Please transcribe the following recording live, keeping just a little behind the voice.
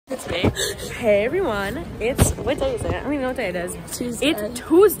That's me. Hey everyone, it's, what day is it? I don't even know what day it is. Tuesday. It's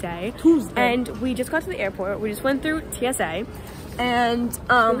Tuesday. And we just got to the airport. We just went through TSA. And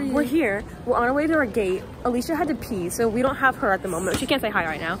we're here. We're on our way to our gate. Alicia had to pee, so we don't have her at the moment. She can't say hi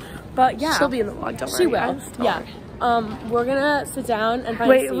right now. But yeah. She'll be in the vlog, don't worry. She will. Yeah. We're gonna sit down and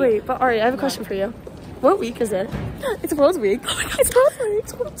find a seat. Wait, but Ari, I have a question for you. What week is it? It's World's Week. Oh my God, it's World's Week.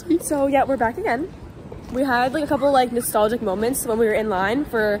 It's World's Week. So yeah, we're back again. We had like a couple like nostalgic moments when we were in line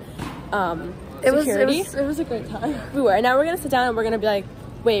for security. It was a great time. We were. And now we're gonna sit down and we're gonna be like,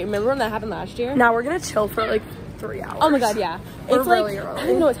 wait, remember when that happened last year? Now we're gonna chill for like 3 hours. Oh my God, yeah. We're it's really like, early. I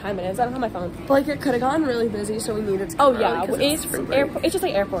don't know what time it is. I don't have my phone. But like it could have gone really busy, so we needed to. Oh yeah, it's it's just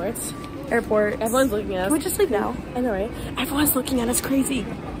like airports. Airport. Everyone's looking at us. Can we just leave now? I know, right? Everyone's looking at us crazy.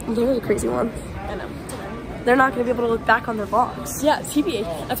 Literally a crazy one. I know. They're not gonna be able to look back on their vlogs. Yeah,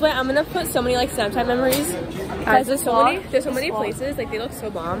 TBH. That's why I'm gonna put so many like Snapchat memories. Guys, there's so many places. Like they look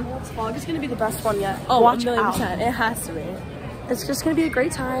so bomb. This vlog is gonna be the best one yet. Oh, watch 1,000,000%. out. It has to be. It's just gonna be a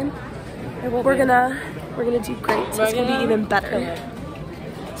great time. We're gonna do great. So it's gonna be even better.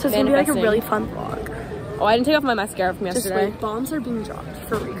 So it's gonna be like a really fun vlog. Oh, I didn't take off my mascara from yesterday. Just wait, bombs are being dropped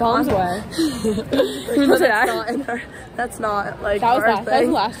for real. Bombs where? That's not like that was our thing. That was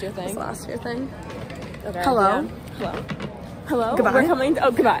last year thing. That's last year thing. Okay. Hello. Yeah. Hello. Goodbye. We're coming. Oh,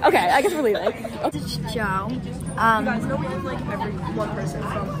 goodbye. Okay, I guess we're leaving. It's Joe. You guys know we have like one person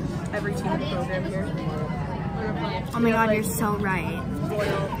from every team in the program here. Oh my God, you're so right.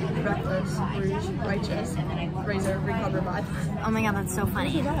 Loyal, reckless, rouge, righteous, razor, recover, vibe. Oh my God, that's so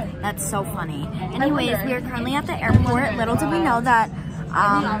funny. That's so funny. Anyways, we are currently at the airport. Little did we know that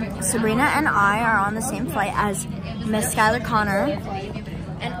Sabrina and I are on the same flight as Miss Skylar Connor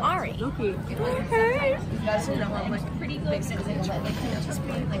and Ari.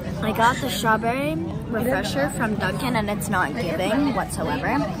 I got the strawberry refresher from Dunkin' and it's not giving whatsoever.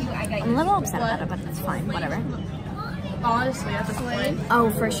 I'm a little upset about it, but it's fine, whatever. Honestly, at this point. Oh,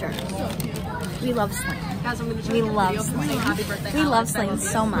 for sure. We love Sling. We love Sling. We love Sling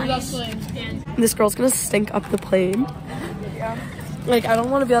so much. This girl's gonna stink up the plane. Yeah. Like, I don't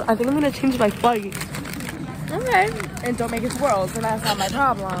want to be, I think I'm gonna change my flight. Okay. And don't make it worse, and that's not my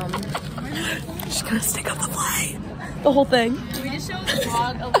problem. She's gonna stink up the plane. The whole thing. Can we just show the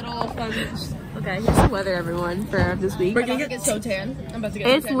vlog a little fun? Okay, here's the weather, everyone, for this week. We're gonna get so tan. I'm about to get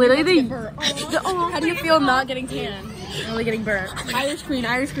It's tan. literally How do you feel not getting tan? Really getting burnt. Irish queen,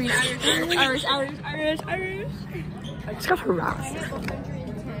 Irish queen, Irish. I just got harassed.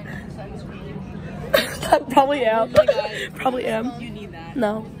 Probably am. Oh my God. Probably am. You need that.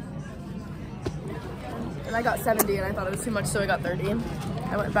 No. And I got 70 and I thought it was too much, so I got 30.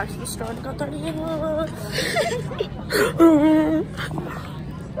 I went back to the store and got 30.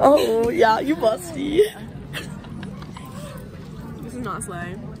 Oh, yeah, you musty. This is not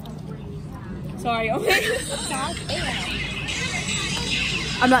slay. Sorry, okay.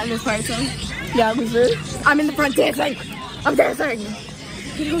 I'm not in this part, so. Yeah, loser. I'm in the front dancing. I'm dancing.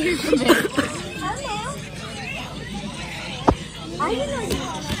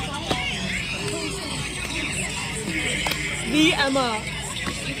 Me, Emma.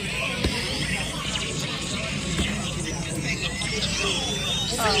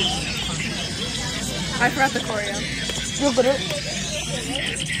 I forgot the choreo. You'll put it.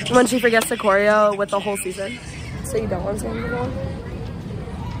 When she forgets the choreo with the whole season. So you don't want to say anything?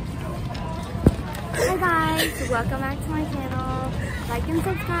 Hi guys, welcome back to my channel. Like and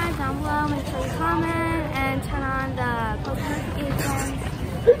subscribe down below, make sure you comment and turn on the post notifications.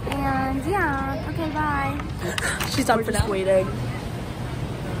 And yeah, okay, bye. She's up for just waiting.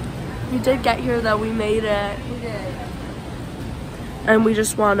 We did get here though, we made it. We did. And we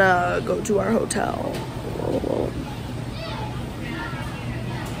just want to go to our hotel.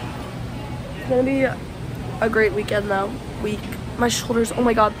 It's gonna be a great weekend though. My shoulders, oh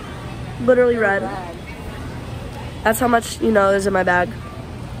my God, literally red. That's how much, you know, is in my bag.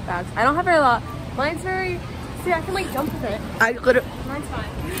 Bags. I don't have very lot. Mine's very, see, I can like jump with it. I literally, Mine's fine.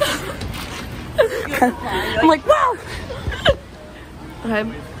 I'm like, wow. Okay,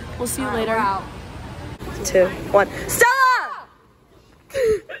 we'll see you later. 2, 1, Stella!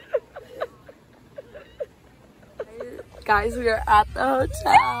 Guys, we are at the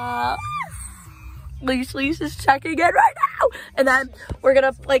hotel. Leash is checking in right now. And then we're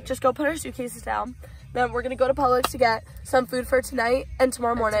gonna like just go put our suitcases down. Then we're gonna go to Publix to get some food for tonight and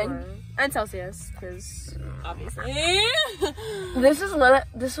tomorrow morning. And Celsius, because obviously. This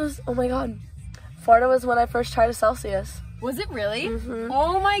was, oh my God. Florida was when I first tried a Celsius. Was it really? Mm-hmm.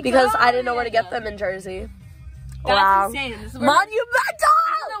 Oh my God. Because I didn't know where to get them in Jersey. That's insane. This is where Monumental!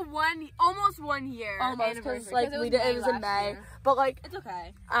 the almost 1 year. Almost, because like it was in May. But like It's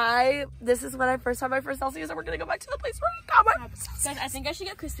okay. this is when I first had my first Celsius, and we're gonna go back to the place where I got my Celsius. Guys, I think I should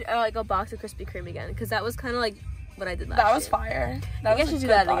get a box of Krispy Kreme again, because that was kind of like what I did last That was year. fire. I guess you should do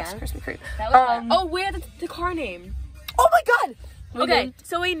that again. Krispy Kreme. That was fun. Oh, we had the car name. Oh my god. Okay,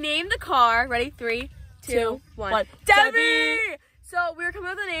 so we named the car. Ready? 3, 2, 1. Debbie! So we were coming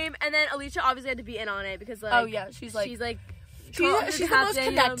up with a name, and then Alicia obviously had to be in on it because like she's the most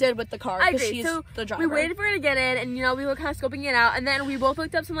connected with the car. I agree. She's so the driver. we waited for her to get in, and you know we were kind of scoping it out, and then we both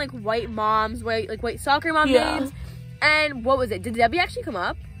looked up some like white soccer mom names. And what was it? Did Debbie actually come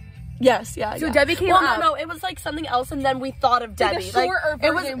up? Yes, yeah. So Debbie came up. No, it was like something else, and then we thought of Debbie. The shorter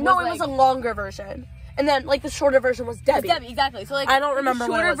version it was a longer version, and then like the shorter version was Debbie. Debbie, exactly. So like I don't remember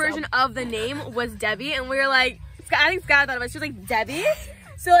the what it shorter was, version of the name was Debbie, and we were like, I think Sky thought of it. She was like Debbie.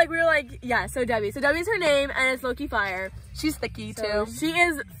 So like we were like, yeah, so Debbie. So Debbie's her name, and it's low-key fire. She's thicky So too. she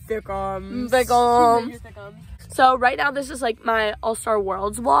is thickum. So right now this is like my All-Star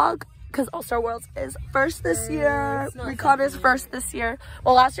Worlds vlog, because All-Star Worlds is first this year. Recon is first this year.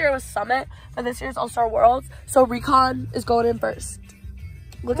 Well, last year it was Summit, but this year's All-Star Worlds. So Recon is going in first.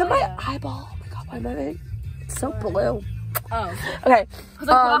 Look at my eyeball. Oh my god, why am I? It's so blue. Oh. Okay. I was like,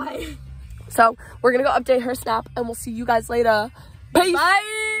 why? So we're gonna go update her snap, and we'll see you guys later. Peace.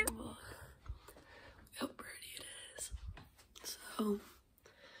 Bye. How pretty it is. So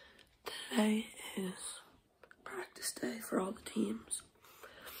today is practice day for all the teams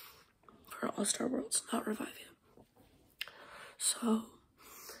for All-Star Worlds, not Revive yet. So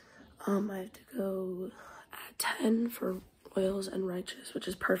I have to go at 10 for Oils and Righteous, which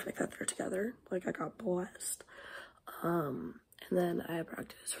is perfect that they're together. Like, I got blessed. And then I have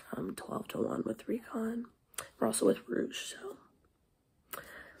practice from 12 to 1 with Recon. We're also with Rouge, so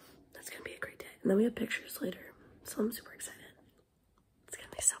that's gonna be a great day. And then we have pictures later, so I'm super excited. It's gonna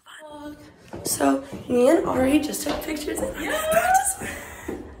be so fun. So me and Ari just took pictures in practice.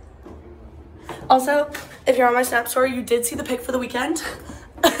 Also, if you're on my Snap story, you did see the pic for the weekend.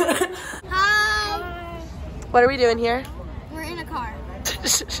 Hi. What are we doing here? We're in a car.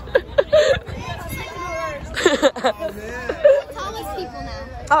 Tallest people now.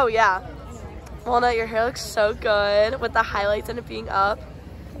 Oh yeah. Walnut, your hair looks so good with the highlights and it being up.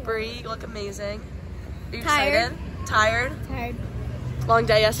 Bree, you look amazing. Are you excited? Tired? Tired. Long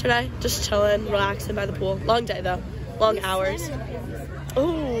day yesterday? Just chilling, relaxing by the pool. Long day though. Long hours.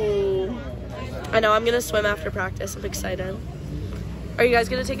 Ooh. I know, I'm gonna swim after practice. I'm excited. Are you guys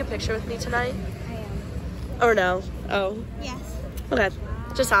gonna take a picture with me tonight? I am. Or no? Oh. Yes. Okay.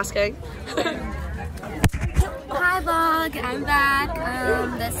 Just asking. Hi vlog, I'm back.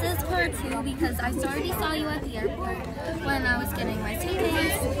 This is part 2 because I already saw you at the airport when I was getting my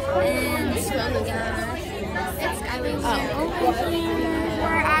tickets. And it's Skylar.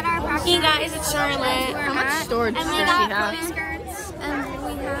 We're at our practice. Hey guys, it's Charlotte. How much storage does she have? Skirts, and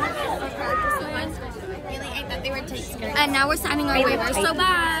we have our practice lines. Really, I thought they were tight skirts. And now we're signing our waivers, so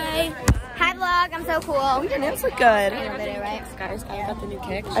bye. Hi vlog, I'm so cool. Oh, your nails look good. Guys, I got the new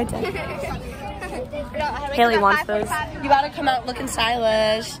kicks. I did. Haley wants those. You gotta come out looking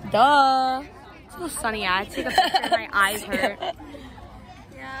stylish. Duh. It's a little sunny out. Take a picture. My eyes hurt.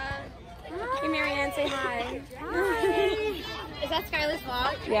 Yeah. Hey, Marianne, say hi. Hi. Is that Skylar's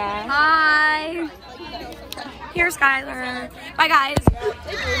vlog? Yeah. Hi. Here's Skylar. Bye, guys.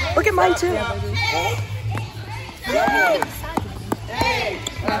 Look at mine too.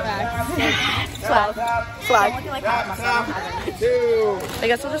 Flag. Flag. I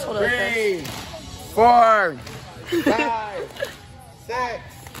guess we'll just hold it like this. 4, 5, 6,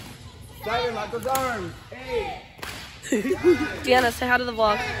 7, like those arms. 8. Deanna, say hi to the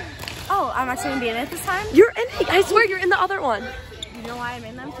vlog. Oh, I'm actually gonna be in it this time? You're in it. I swear you're in the other one. You know why I'm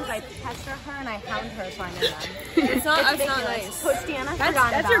in them? Because I pester her and I hound her, so I'm in them. It's not nice. Coach Deanna,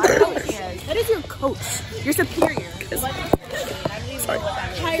 That's your coach. That is your coach. Your superior. Sorry.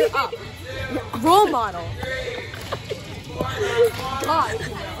 Higher up. Role model. God.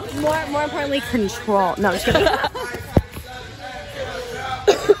 More importantly, control. No, just kidding.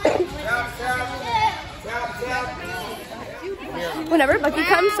 Whenever Bucky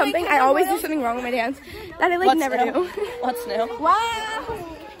comes something, I always do something wrong with my dance that I like never do. What's new? Wow.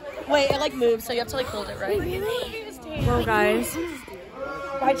 Wait, it like moves, so you have to like hold it, right? Well, guys.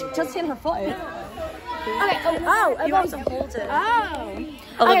 Why just in her foot? Okay. Oh, You have to hold it. Oh.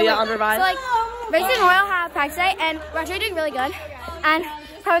 Olivia on Revive. So like, Racing Royal have practice today, and we're actually doing really good, and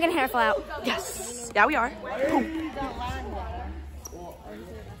probably gonna hair fall out. Yes. Yeah, we are.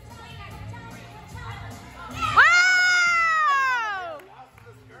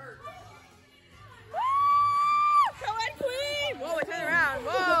 Whoa, turn around.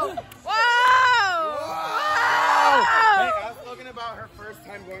 Whoa.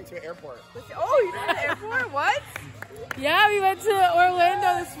 going to the airport. Oh, you went to the airport? What? Yeah, we went to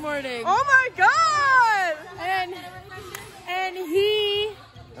Orlando this morning. Oh my god! And he...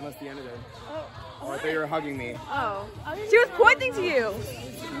 And that's the end of it. Oh, I thought you were hugging me. Oh. She was pointing to you.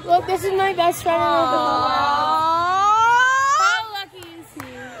 Look, this is my best friend. How lucky is he?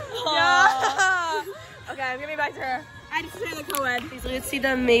 Yeah. Okay, I'm getting back to her. I just say the co-ed. Let's see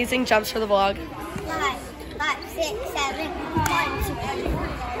the amazing jumps for the vlog. 5, 6, 7,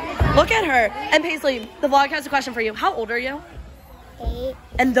 1, 2. Look at her. And Paisley, the vlog has a question for you. How old are you? 8.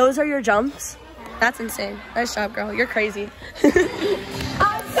 And those are your jumps? That's insane. Nice job, girl. You're crazy. I'm so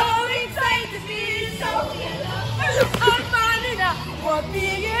excited to be so I'm finding out what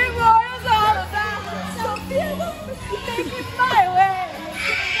being in Royal's all about. So beautiful, take it my way.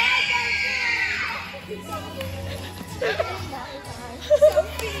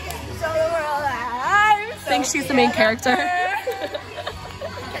 I think she's the main character.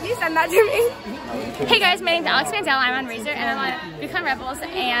 Can you send that to me? Hey guys, my name's Alex Mandela. I'm on Razor and I'm on Become Rebels,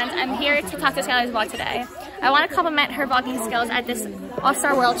 and I'm here to talk to Skylar's vlog today. I want to compliment her vlogging skills at this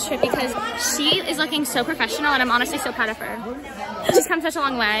All-Star World trip because she is looking so professional and I'm honestly so proud of her. She's come such a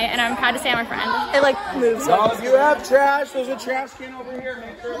long way and I'm proud to say I'm her friend. It like moves. So if you have trash, there's a trash can over here.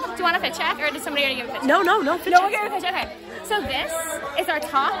 Make sure. Do you want a fit check or did somebody already give a fit check? No. No, we'll give a fit check. Okay. So this is our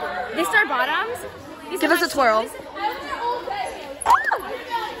top, this is our bottoms. Give us a twirl.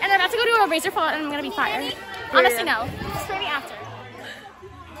 And I'm about to go to a razor fall and I'm gonna be fired. Honestly, no. Spray me after.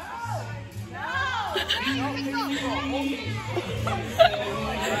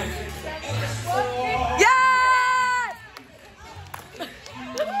 Yes!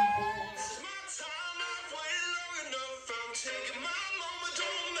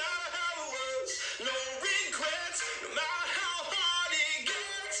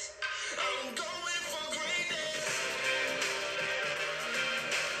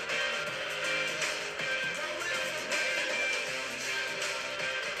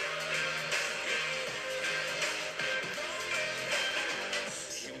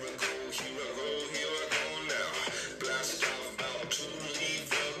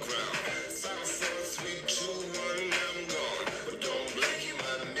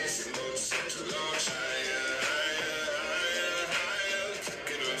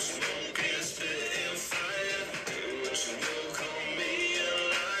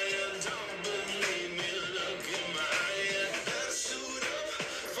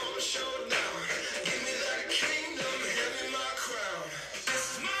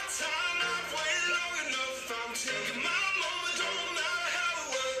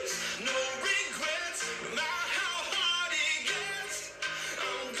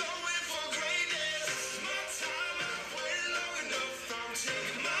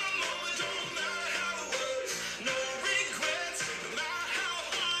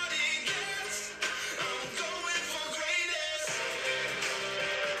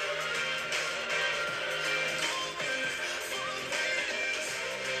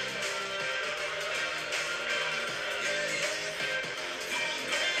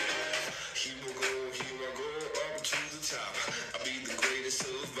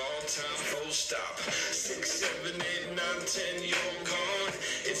 Stop. 6, 7, 8, 9, 10, you're gone.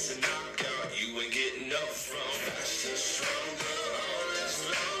 It's a knockout, you ain't getting up from. Faster, stronger,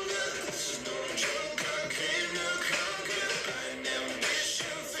 always longer. This is no joke, I came to conquer. An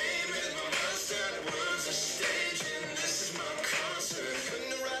ambition, fame is my mustard. World's a stage and this is my concert.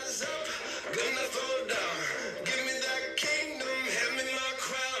 Gonna rise up, gonna throw down. Give me that kingdom, hand me my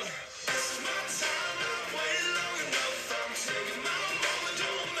crown. This is my time, I've waited long enough. I'm taking my moment,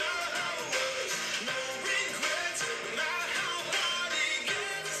 don't matter how it was. No regrets, no matter how hard it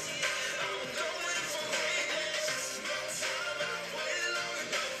gets. I'm going for greatness. This is my time, I've waited long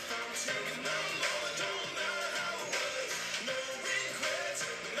enough. I'm taking my moment, don't matter how it was. No regrets,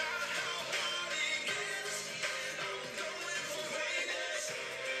 no matter how hard it gets. I'm going for greatness.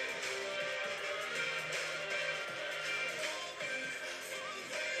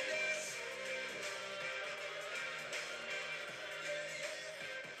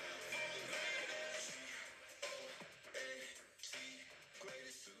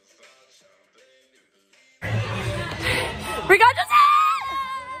 Recon just hit!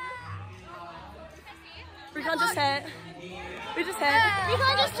 Recon just hit. We just hit. We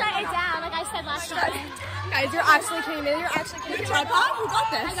can just shut it down like I said last time. Guys, you're actually kidding me. You're actually kidding me. Tripod? Who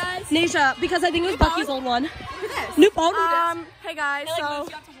got this? Hi guys. Nasia, because I think it was Bucky's old one. New phone? Hey guys, so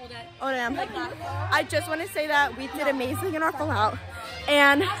oh damn. I just want to say that we did amazing in our full out,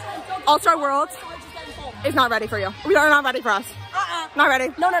 and All-Star World is not ready for you. We are not ready for us. Not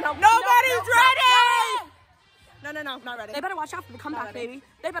ready. No. Nobody's ready. No. No, not ready. They better watch out for the comeback, baby.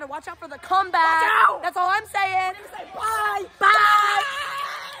 They better watch out for the comeback. Watch out! That's all I'm saying. Bye. Bye.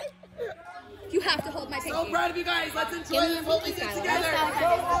 You have to hold my pinky. So proud of you guys. Let's enjoy this whole weekend together.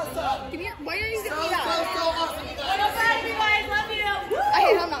 Why are you giving me that? So awesome, you guys. So proud of you guys. Love you. I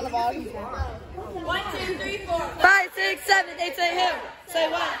hate how I'm not in the vlog. 1, 2, 3, 4, 5, 6, 7, 8. Say who? Say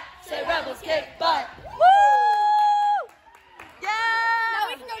what? Say rebels kick butt. Woo! Yeah! Now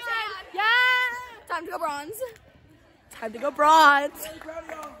we can go change. Yeah! Time to go bronze. Time to go bronze.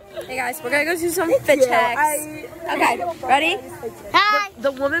 Hey guys, we're gonna go do some fit checks. Okay, ready? Hi.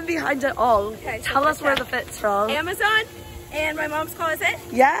 The woman behind it all. Tell us where the fit's from. Amazon, and my mom's closet,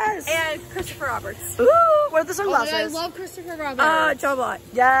 Yes. and Christopher Roberts. Ooh, where are the sunglasses? I love Christopher Roberts. Joe Bot.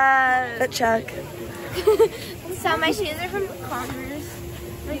 Yes. Fit check. So my shoes are from Converse.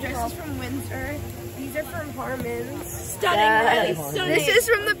 My dress is from Windsor. These are from Harmon's. Stunning, Yes. really stunning. This is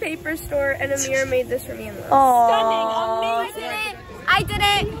from the paper store, and Amira made this for me and Liz. Aww. Amazing. I did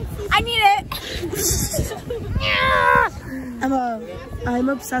it. I need it. Emma, I'm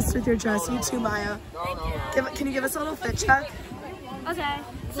obsessed with your dress. You too, Maya. Can you give us a little fit check? Okay.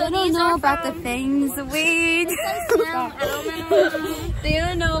 They don't know about the things we do. They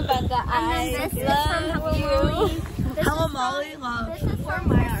don't know about the I love you. Hello, Molly. Love.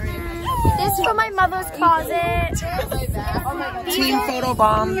 This is from my mother's closet. Team photo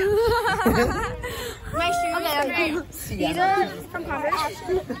bomb. My shoes. Okay. These are from Converse.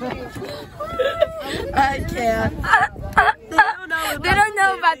 I can't. They don't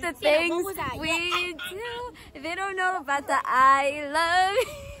know about the things we do. They don't know about the I love you.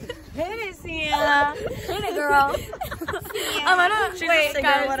 Hit it, Sia. Hit it, girl. Wait,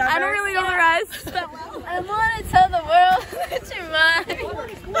 guys, I don't really know the rest. I want to tell the world what you're mine.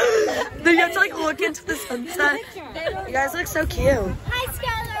 Then you have to like look into the sunset. You guys look so cute. Hi,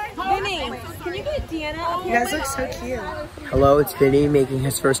 Skylar. Vinny, can you get Deanna? You guys look so cute. Hello, it's Vinny making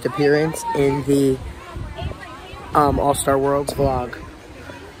his first appearance in the All-Star Worlds vlog.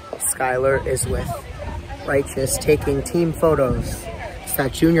 Skylar is with Righteous taking team photos. It's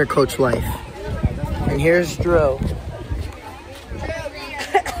that junior coach life. And here's Drew.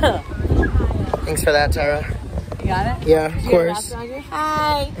 Thanks for that, Tara. You got it? Yeah, of course.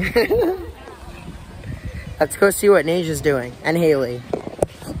 Hi. Let's go see what Naja's doing. And Haley.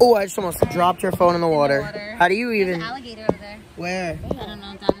 Oh, I just almost dropped your phone in the water. How do you even... There's an alligator over there. Where? I don't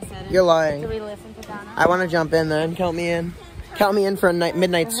know. Donna said it. You're lying. Do we listen to Donna? I want to jump in then. Count me in. Count me in for a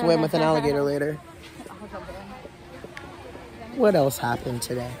midnight swim with an alligator later. What else happened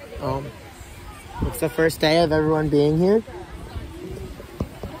today? It's the first day of everyone being here.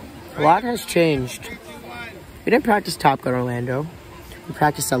 A lot has changed. We didn't practice Top Gun Orlando. We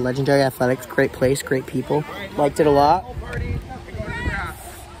practiced at Legendary Athletics. Great place, great people. Liked it a lot.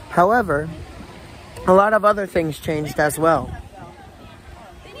 However, a lot of other things changed as well.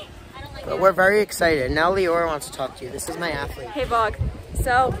 But we're very excited. Now Leora wants to talk to you. This is my athlete. Hey vlog.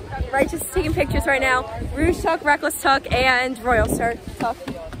 So, Righteous is taking pictures right now. Rouge Tuck, Reckless Tuck, and Royal Star Tuck.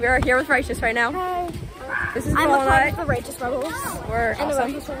 We are here with Righteous right now. Hi. This is I'm a part Paula. of the Righteous Rebels. We're And the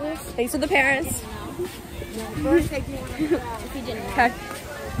awesome. Righteous Rebels. Thanks to the parents. Okay.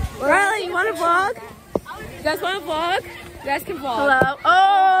 Riley, you want to vlog? You guys want to vlog? You guys can vlog. Hello.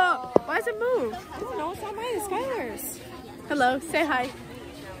 Oh! Why does it move? No, it's not mine. It's Skylar's. Hello. Say hi.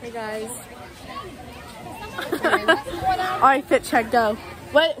 Hey guys. All right, fit check, go.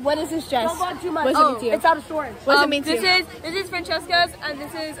 What is this dress? What does it mean to you? It's out of storage. What does it mean to you? This is Francesca's, and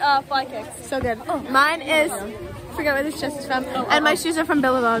this is Fly Kicks. So good. Mine is, forget where this dress is from. And my shoes are from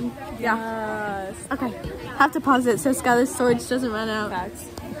Billabong. Yeah. Yes. Okay. Have to pause it so Skylar's storage doesn't run out. Facts.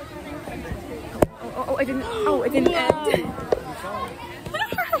 Oh, it didn't. Oh, it didn't end.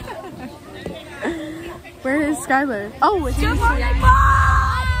 Where is Skylar? Oh, it's Good in morning,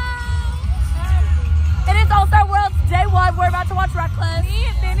 It is All-Star Worlds Day 1. We're about to watch Reckless. Me,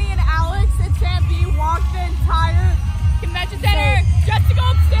 Vinny, and Alex and Sam B walked the entire convention center just to go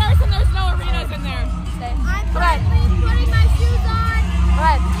upstairs, and there's no arenas in there. I'm currently putting my shoes on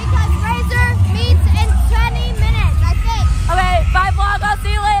because Razor meets in 20 minutes, I think. Okay, bye vlog. I'll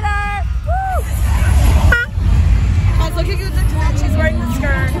see you later. Woo! Guys, look at that. She's wearing the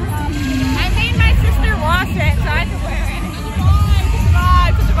skirt. I made my sister wash it, so I had to wear it.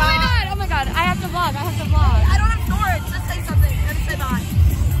 Oh my god, I have to vlog. I don't have storage. Just say something. Just say bye.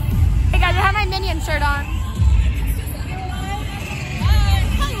 Hey guys, I have my Minion shirt on.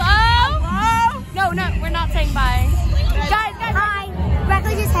 Hello? No, we're not saying bye. Guys. Hi.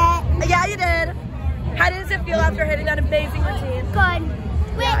 Reckless just hit. Yeah, you did. How does it feel after hitting that amazing routine? Good.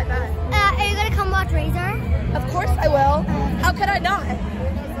 Wait, Yeah, I bet. are you going to come watch Razor? Of course I will. How could I not?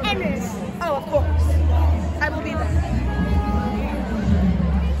 And Razor. Oh, of course. I will be there.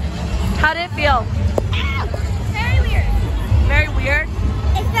 How did it feel? Very weird. Very weird?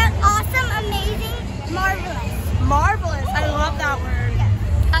 It felt awesome, amazing, marvelous. Marvelous. I love that word.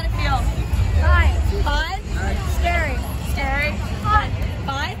 How'd it feel? Fine. Fun? Scary. Scary? Fun.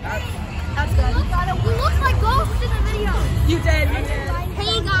 Fun? That's good. We looked like ghosts in the video. You did. You did.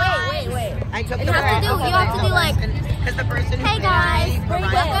 Hey guys. Wait. I took You the have to do like, because the person hey guys,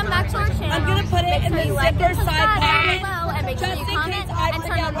 welcome back to our channel. I'm gonna put it in the zipper side pocket. Below and make sure you Just in comment case I and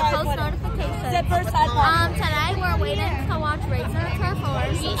turn forget on the where I post put it. notifications. Zipper side pocket. Today we're waiting to watch Razor Turf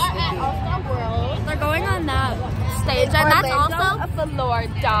Wars. They're going on that stage, and that's also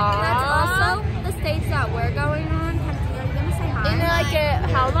the stage that we're going on. Are you gonna say hi? In like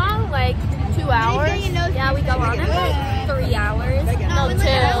how long? Like 2 hours? Yeah, we go on in like 3 hours. No, 2.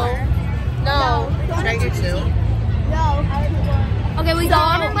 No. Should I do 2? Okay, we go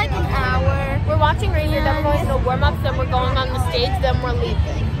on in like an hour. We're watching Razor, then we're going to warm-ups, then we're going on the stage, then we're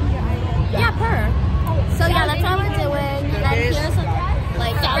leaving. Yeah, So yeah, that's how we're doing. And here's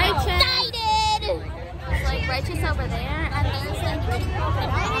like Righteous. Like Righteous over there, and there's like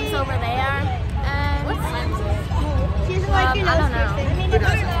Bombs over there. And I don't know.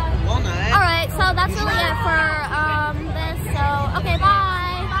 Walnut. Alright, so that's really it for this. So okay, bye.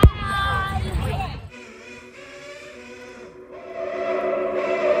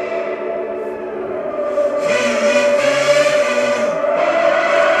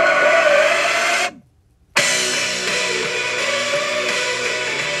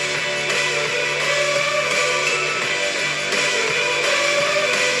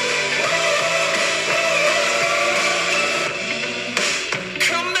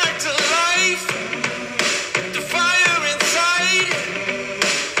 Come back to life. The fire inside.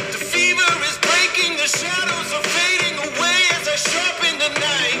 The fever is breaking. The shadows are fading away as I sharpen the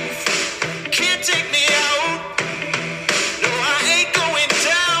knife. Can't take me out. No, I ain't going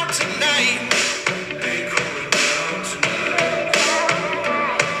down tonight. Ain't going down tonight.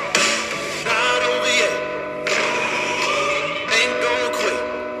 Not over yet. Ain't gonna quit.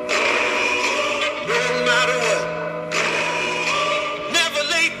 No matter what. Never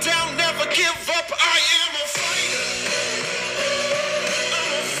lay down, never give up. I am a fighter.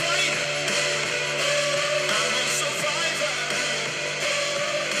 I'm a fighter. I'm a survivor.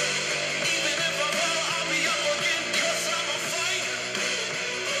 Even if I fall, I'll be up again, 'cause I'm a fighter.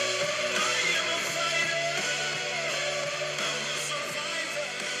 I am a fighter. I'm a survivor.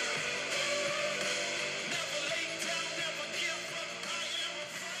 Never lay down, never give up. I am a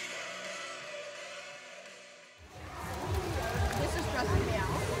fighter. This is stressing me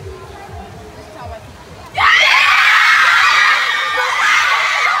out. This is how I keep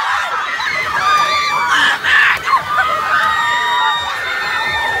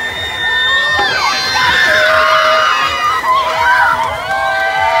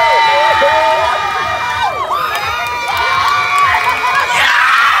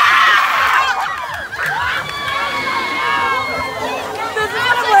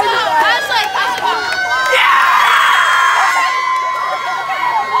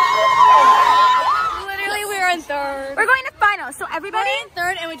Literally, we were in third. We're going to finals. So everybody,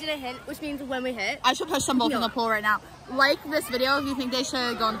 Third, and we didn't hit, which means when we hit. I should push them both in the pool right now. Like this video if you think they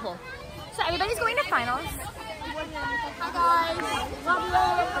should go in the pool. so everybody's going to finals.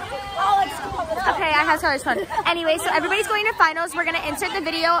 Okay, I have so much fun. Anyway, so everybody's going to finals. We're gonna insert the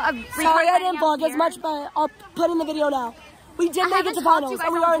video of. Sorry I didn't vlog as much, but I'll put in the video now. We did make it to finals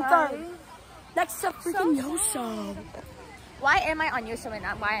and we are in third. Next up, freaking Yoso. Why am I on Yoso and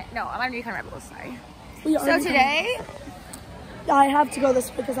not why? No, I'm on Recon Rebels. Sorry. We are So in today I have to go this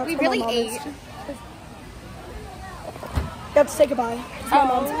way because that's we where really my mom is. ate. You have to say goodbye. 'cause my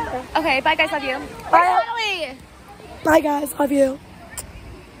mom's there. Okay, bye guys, love you. Bye. Bye guys, love you.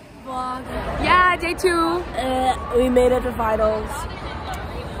 Yeah, day 2. We made it to finals.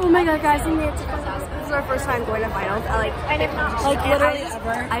 Oh my god, guys, we made it to finals. This is our first time going to finals. Like literally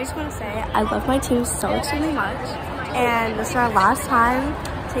ever. I just want to say I love my team so extremely much, and this is our last time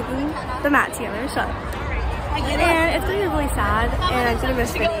taking the mat together. So, and it's gonna be really sad, and I'm gonna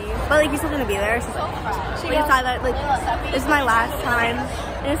miss Vinny, but like he's still gonna be there. So like it's sad that like this is my last time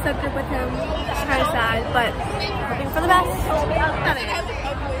in a subgroup with him. It's kind of sad, but hoping for the best.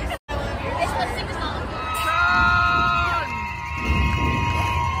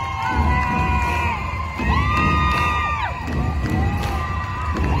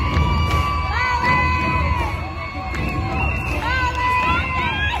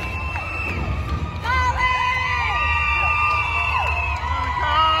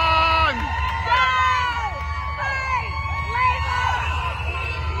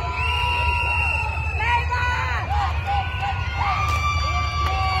 Labor!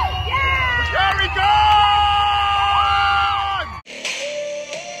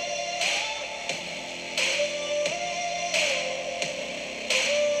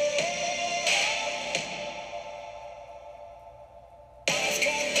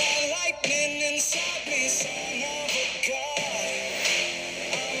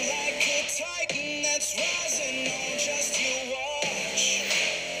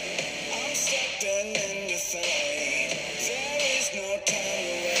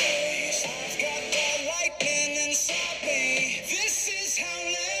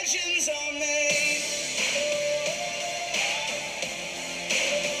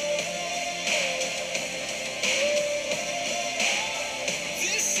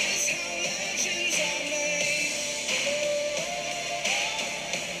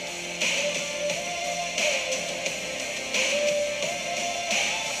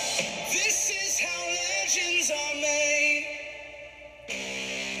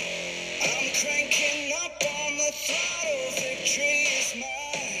 cranking up on the throttle, victory is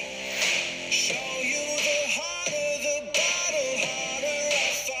mine. Show you the harder the battle, harder I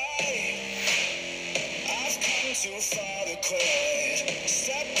fight. I've come too far to quit.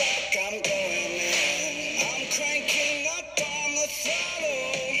 Step back, I'm going in. I'm cranking up on the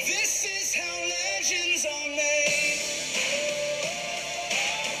throttle. This is how legends are made.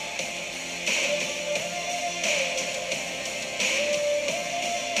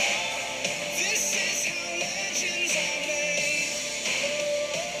 This is how legends are made.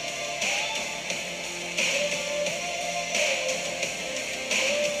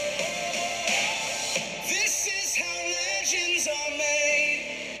 This is how legends are made.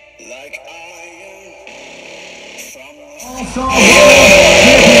 Like iron from the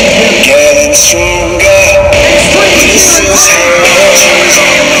getting stronger. This is how